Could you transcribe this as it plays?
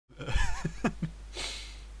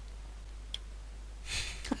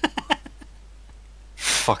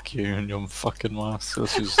fuck you and your fucking mask.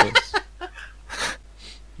 Let's use this.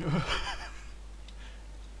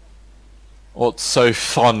 What's so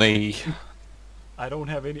funny? I don't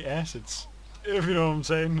have any assets. If you know what I'm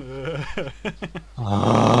saying.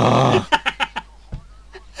 Ah.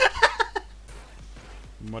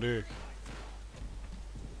 My dick.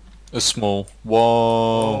 It's small.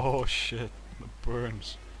 Whoa. Oh shit. The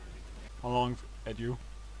burns. How long at you?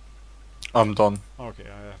 I'm done. Okay,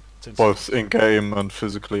 I have 10 Both in game and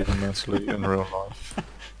physically and mentally in real life.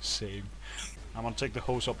 Same. I'm gonna take the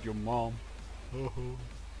hose up your mom. Oh,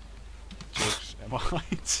 jokes, am I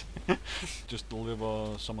right? Just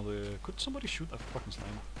deliver some of the... Could somebody shoot that fucking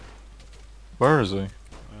sniper? Where is he?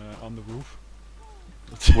 On the roof.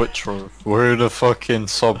 Which roof? We're in a fucking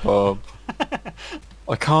suburb.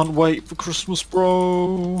 I can't wait for Christmas,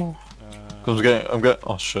 bro. Cause I'm getting.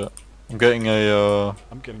 Oh shit! I'm getting a.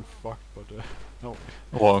 I'm getting fucked, but no.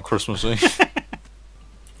 What, on Christmas Eve?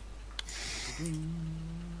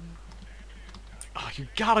 Oh, you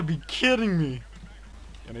gotta be kidding me!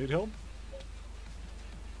 You need help?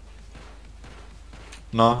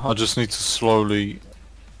 No, I just need to slowly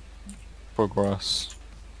progress.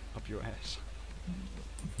 Up your ass.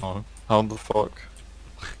 No, how the fuck?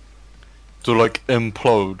 To like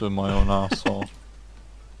implode in my own asshole.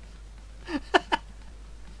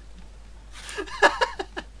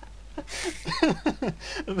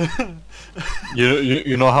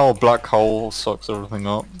 You know how a black hole sucks everything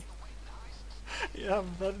up? Yeah,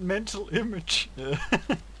 that mental image.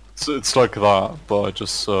 It's like that, but I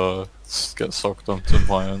just get sucked into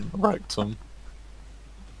my own rectum.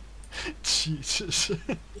 Jesus.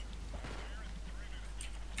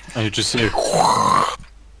 And you just see it.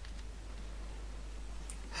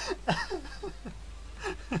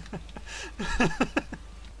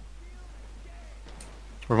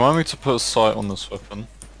 Remind me to put a sight on this weapon.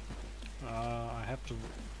 I have to...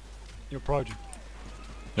 Your project.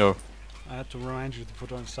 Yo. I had to remind you to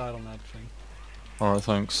put on sight on that thing. Alright,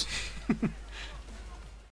 thanks.